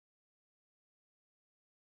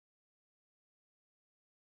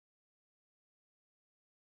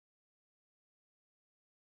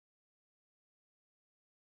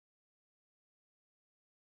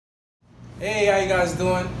Hey, how you guys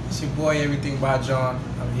doing? It's your boy, Everything by John.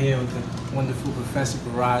 I'm here with the wonderful Professor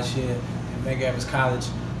Burrage here at Medgar Evers College.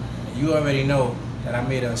 And you already know that I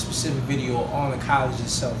made a specific video on the college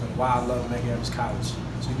itself and why I love Medgar Evers College.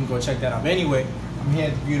 So you can go check that out. But anyway, I'm here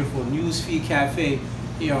at the beautiful Newsfeed Cafe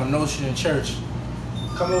here on Nostrand Church.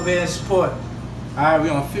 Come over here and support. Alright, we're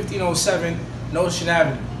on 1507 Nostrand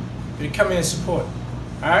Avenue. You come here and support.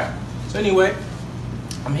 Alright? So anyway,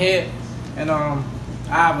 I'm here and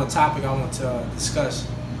I have a topic I want to discuss,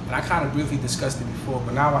 and I kind of briefly discussed it before,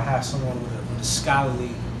 but now I have someone with a scholarly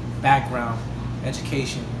background,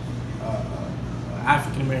 education,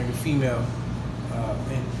 African-American female,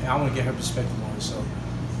 and I want to get her perspective on it. So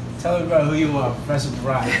tell everybody who you are, Professor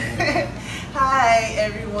Burrage. Hi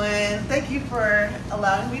everyone, thank you for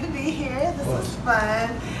allowing me to be here. This is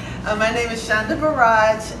fun. My name is Chanda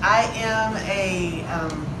Burrage. I am a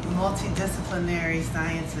multidisciplinary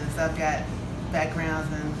scientist. I've got backgrounds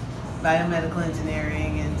in biomedical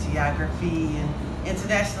engineering and geography and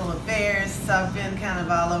international affairs, so I've been kind of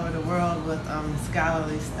all over the world with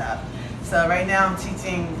scholarly stuff. So right now I'm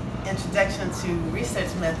teaching Introduction to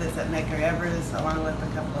Research Methods at Medgar Evers, along with a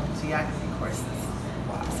couple of geography courses.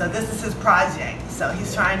 Wow. So this is his project, so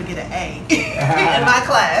he's trying to get an A in my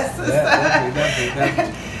class. Yeah, definitely,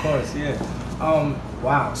 of course, yeah.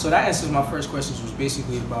 Wow, so that answers my first question, was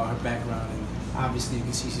basically about her background. Obviously, you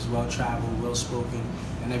can see she's well-traveled, well-spoken,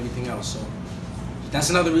 and everything else. So that's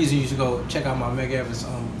another reason you should go check out my Medgar Evers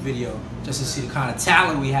video, just to see the kind of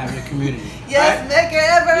talent we have in the community. Yes, right?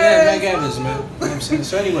 Medgar Evers! Yeah, Medgar Evers, man. You know what I'm saying?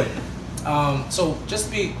 So anyway, so just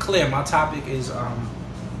to be clear, my topic is,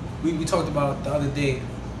 we talked about the other day,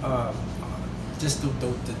 just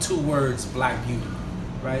the two words, Black beauty,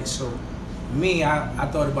 right? So me, I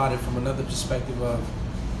thought about it from another perspective of,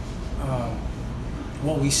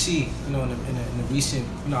 what we see, you know, in the recent,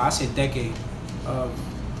 you know, I say decade of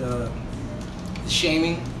the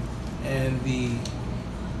shaming and the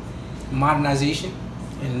modernization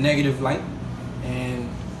in a negative light and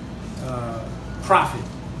profit,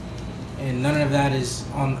 and none of that is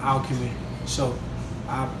on our community. So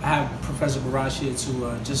I have Professor Burrage here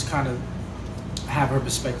to just kind of have her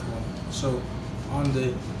perspective on it. So on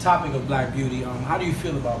the topic of Black beauty, how do you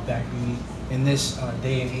feel about Black beauty in this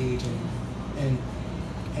day and age,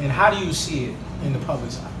 and how do you see it in the public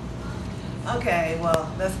side? Okay, well,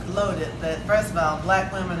 that's loaded. But first of all,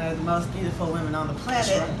 Black women are the most beautiful women on the planet.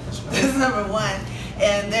 That's right. That's number one.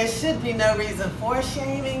 And there should be no reason for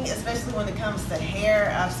shaming, especially when it comes to hair.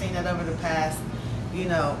 I've seen it over the past,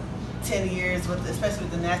 10 years, especially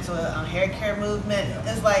with the natural hair care movement.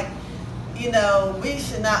 Yeah. It's like, we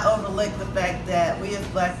should not overlook the fact that we as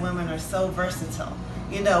Black women are so versatile.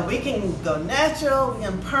 We can go natural, we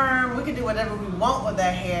can perm, we can do whatever we want with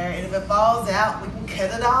our hair, and if it falls out, we can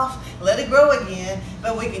cut it off, let it grow again,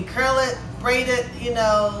 but we can curl it, braid it,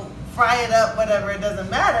 fry it up, whatever, it doesn't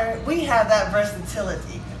matter. We have that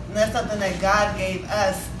versatility, and that's something that God gave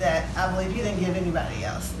us that I believe He didn't give anybody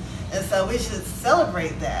else. And so we should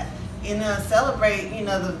celebrate that, celebrate,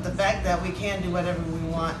 the fact that we can do whatever we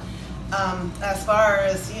want. As far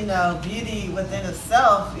as, beauty within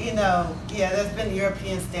itself, there's been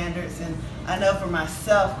European standards, and I know for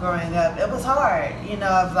myself growing up, it was hard.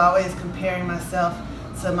 I was always comparing myself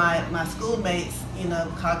to my schoolmates,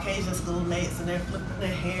 Caucasian schoolmates, and they're flipping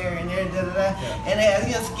their hair, and they're Yeah. and they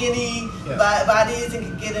have, skinny bodies and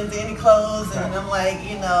can get into any clothes, and I'm like,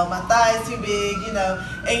 my thigh's too big,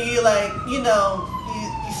 and you like, you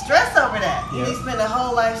stress over that. Yeah. You spend a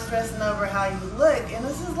whole life stressing over how you look, and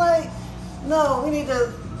this is like, no, we need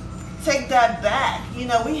to take that back.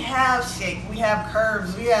 We have shape, we have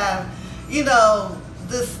curves, we have,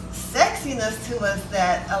 this sexiness to us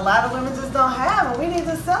that a lot of women just don't have, and we need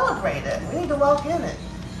to celebrate it. We need to walk in it.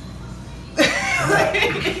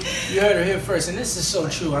 You heard her here first, and this is so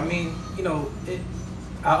true. I mean,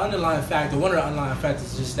 our underlying factor, one of the underlying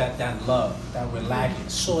factors is just that love that we're lacking,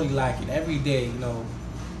 sorely lacking. Every day,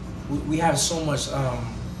 we have so much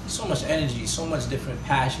energy, so much different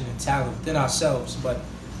passion and talent within ourselves, but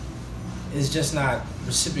it's just not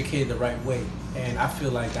reciprocated the right way. And I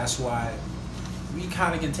feel like that's why we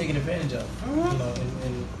kind of get taken advantage of,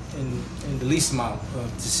 in the least amount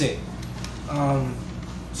to say.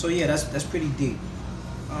 So yeah, that's pretty deep.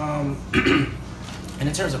 And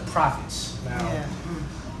in terms of profits, now,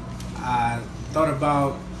 I thought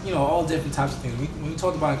about all different types of things. When we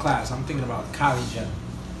talked about in class, I'm thinking about Kylie Jenner.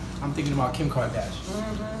 I'm thinking about Kim Kardashian.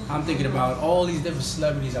 Mm-hmm. I'm thinking about all these different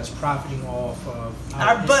celebrities that's profiting off of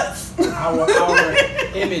our butts, our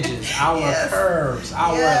images, our curves,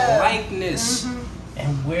 our likeness,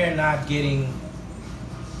 and we're not getting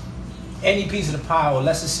any piece of the pie, or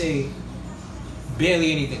let's just say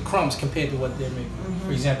barely anything, crumbs compared to what they're making.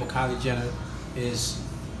 For example, Kylie Jenner is,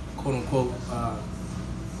 quote unquote,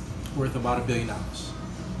 worth about $1 billion.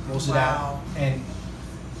 Most of that, and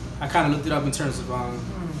I kind of looked it up in terms of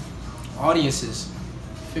audiences.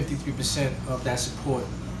 53% of that support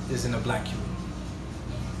is in the black community.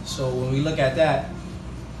 So when we look at that,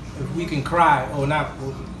 if we can cry, or not,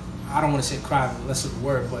 I don't want to say cry, less of a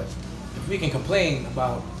word, but if we can complain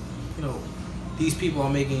about, these people are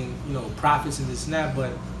making, profits and this and that,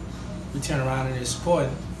 but we turn around and they're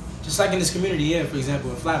supporting, just like in this community here, for example,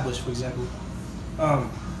 in Flatbush, for example,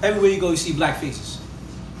 everywhere you go, you see black faces.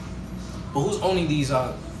 But who's owning these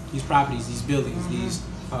properties, these buildings, these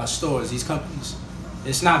stores, these companies?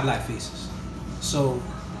 It's not black faces. So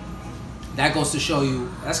that goes to show you,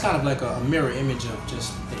 that's kind of like a mirror image of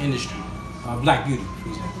just the industry, black beauty, for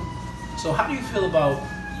example. So how do you feel about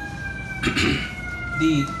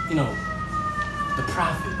the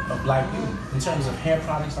profit of black beauty in terms of hair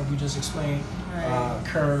products, like you just explained,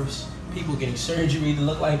 curves, people getting surgery to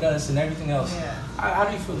look like us and everything else? Yeah. How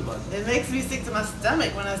do you feel about that? It makes me sick to my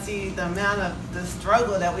stomach when I see the amount of the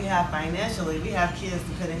struggle that we have financially. We have kids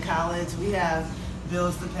to put in college, we have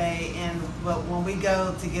bills to pay, but when we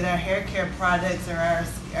go to get our hair care products or our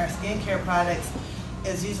skincare products,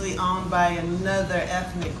 it's usually owned by another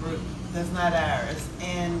ethnic group that's not ours.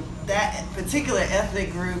 And that particular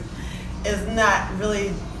ethnic group is not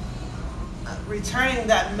really returning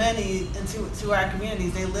that money to our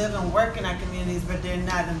communities. They live and work in our communities, but they're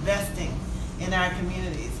not investing in our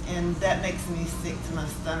communities, and that makes me sick to my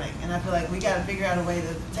stomach. And I feel like we got to figure out a way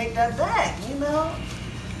to take that back,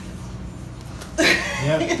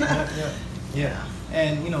 Yeah.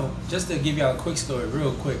 And just to give y'all a quick story,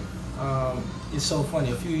 real quick, it's so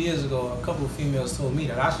funny. A few years ago, a couple of females told me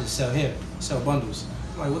that I should sell bundles.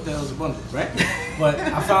 I'm like, what the hell is a bundle, right? But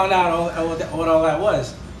I found out what all that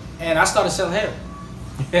was, and I started selling hair.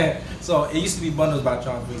 Yeah. So it used to be Bundles by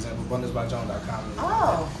John, for example, bundlesbyjohn.com.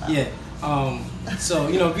 Oh. Yeah. So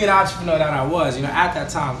being an entrepreneur that I was, at that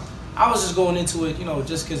time, I was just going into it,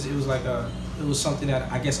 just because it was like it was something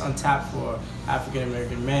that I guess untapped for African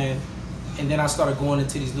American men. And then I started going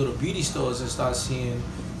into these little beauty stores and started seeing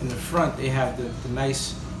in the front they have the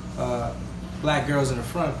nice black girls in the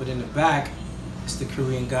front, but in the back it's the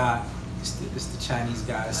Korean guy, it's the Chinese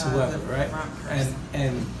guy, it's whoever, right?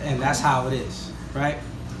 And that's how it is, right?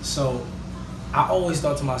 So I always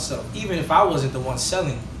thought to myself, even if I wasn't the one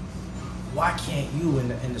selling, why can't you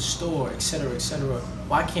in the store, et cetera,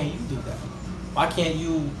 why can't you do that? Why can't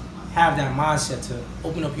you have that mindset to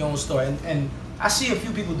open up your own store? And I see a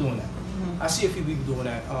few people doing that.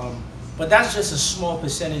 But that's just a small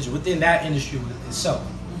percentage within that industry itself.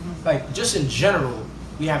 Like, just in general,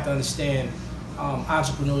 we have to understand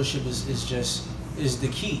entrepreneurship is the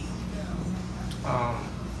key.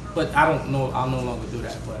 But I'll no longer do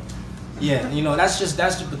that. But yeah, that's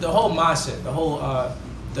the whole mindset, the whole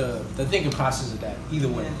the thinking process of that. Either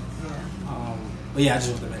way. But yeah, I just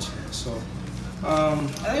want to mention that. So. I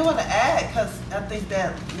didn't want to add, because I think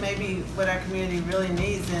that maybe what our community really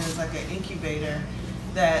needs is like an incubator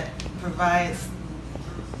that provides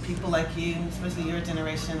people like you, especially your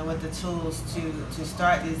generation, with the tools to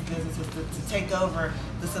start these businesses, to take over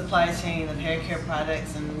the supply chain of hair care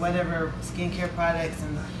products and whatever skincare products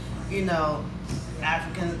and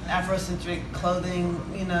Afrocentric clothing,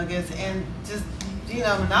 gets, and just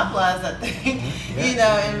monopolize that thing,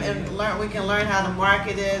 and learn. We can learn how to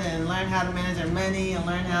market it and learn how to manage our money and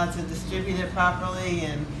learn how to distribute it properly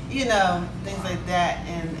and things like that.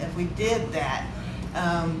 And if we did that,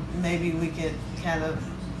 maybe we could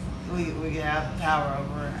we could have power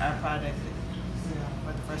over our product,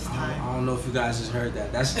 for the first time. I don't know if you guys just heard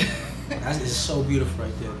that. That's is so beautiful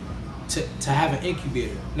right there. To have an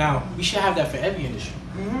incubator. Now, we should have that for every industry.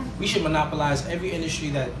 We should monopolize every industry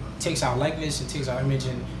that takes our likeness and takes our image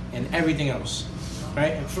and everything else,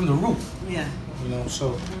 right? And from the root. Yeah.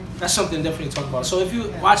 So that's something definitely to talk about. So if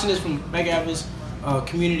you're watching this from Medgar Evers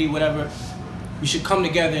community, whatever, we should come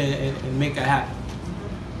together and make that happen.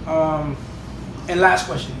 And last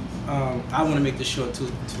question, I want to make this short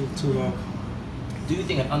too long. Do you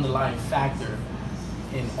think an underlying factor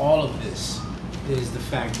in all of this is the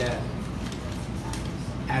fact that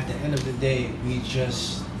at the end of the day, we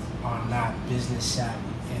just are not business savvy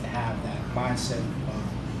and have that mindset of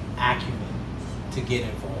acumen to get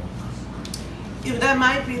involved? If that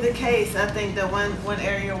might be the case, I think that one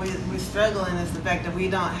area we struggle in is the fact that we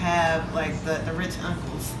don't have like the rich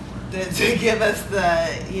uncles to give us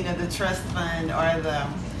the trust fund or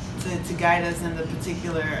to guide us in the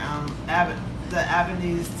particular the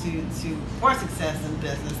avenues for success in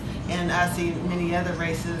business. And I see many other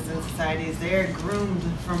races and societies, they're groomed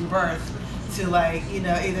from birth to like, you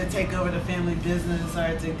know, either take over the family business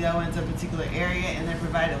or to go into a particular area, and they're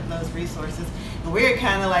provided with those resources. And we're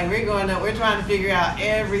kind of like, we're trying to figure out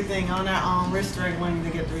everything on our own. We're struggling to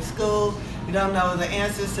get through school. We don't know the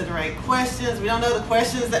answers to the right questions. We don't know the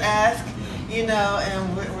questions to ask, you know,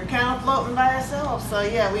 and we're kind of floating by ourselves. So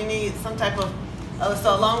yeah, we need some type of,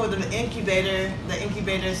 so along with the incubator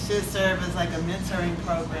should serve as like a mentoring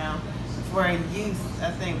program for youth,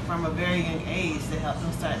 I think, from a very young age to help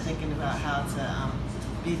them start thinking about how to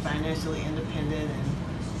be financially independent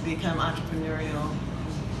and become entrepreneurial,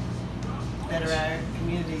 better our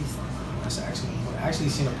communities. That's actually, I actually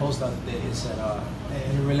seen a post the other day. It said,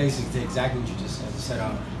 and it relates to exactly what you just said. It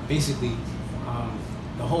said, basically,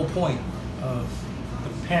 the whole point of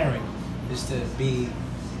the parent is to be,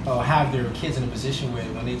 have their kids in a position where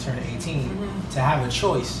when they turn 18, to have a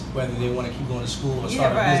choice whether they want to keep going to school or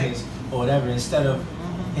start a business or whatever, instead of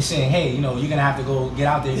saying, hey, you know, you're gonna have to go get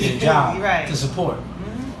out there and get a job to support.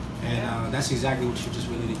 And that's exactly what you just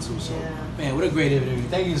related to. So, man, what a great interview.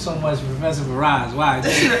 Thank you so much, Professor Burrage. Wow,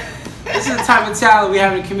 this is the type of talent we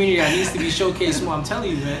have in the community that needs to be showcased more. I'm telling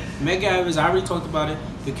you, man. Medgar Evers, I already talked about it,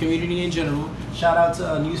 the community in general. Shout out to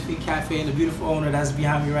Newsfeed Cafe and the beautiful owner that's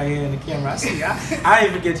behind me right here in the camera. I see, I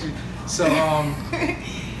didn't forget you. So,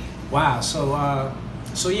 wow.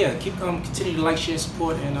 So yeah, keep continue to like, share,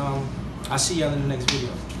 support, and I'll see y'all in the next video.